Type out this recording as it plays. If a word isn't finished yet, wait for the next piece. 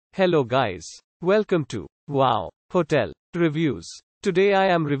Hello guys. Welcome to Wow Hotel Reviews. Today I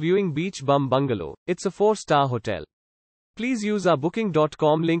am reviewing Beach Bum Bungalow. It's a 4-star hotel. Please use our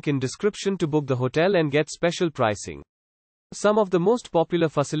booking.com link in description to book the hotel and get special pricing. Some of the most popular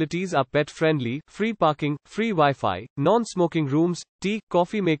facilities are pet-friendly, free parking, free Wi-Fi, non-smoking rooms, tea,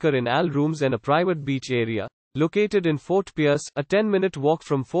 coffee maker in all rooms and a private beach area. Located in Fort Pierce, a 10-minute walk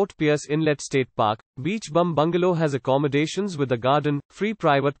from Fort Pierce Inlet State Park, Beach Bum Bungalow has accommodations with a garden, free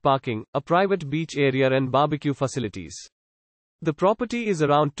private parking, a private beach area and barbecue facilities. The property is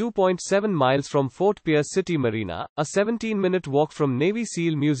around 2.7 miles from Fort Pierce City Marina, a 17-minute walk from Navy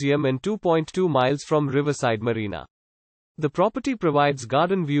SEAL Museum and 2.2 miles from Riverside Marina. The property provides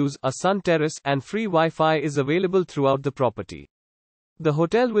garden views, a sun terrace, and free Wi-Fi is available throughout the property. The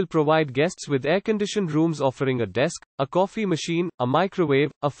hotel will provide guests with air-conditioned rooms offering a desk, a coffee machine, a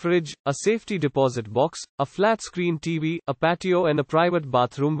microwave, a fridge, a safety deposit box, a flat-screen TV, a patio and a private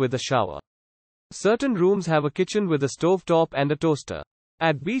bathroom with a shower. Certain rooms have a kitchen with a stovetop and a toaster.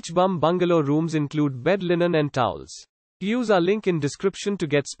 At Beach Bum Bungalow, rooms include bed linen and towels. Use our link in description to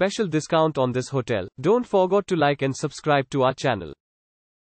get special discount on this hotel. Don't forget to like and subscribe to our channel.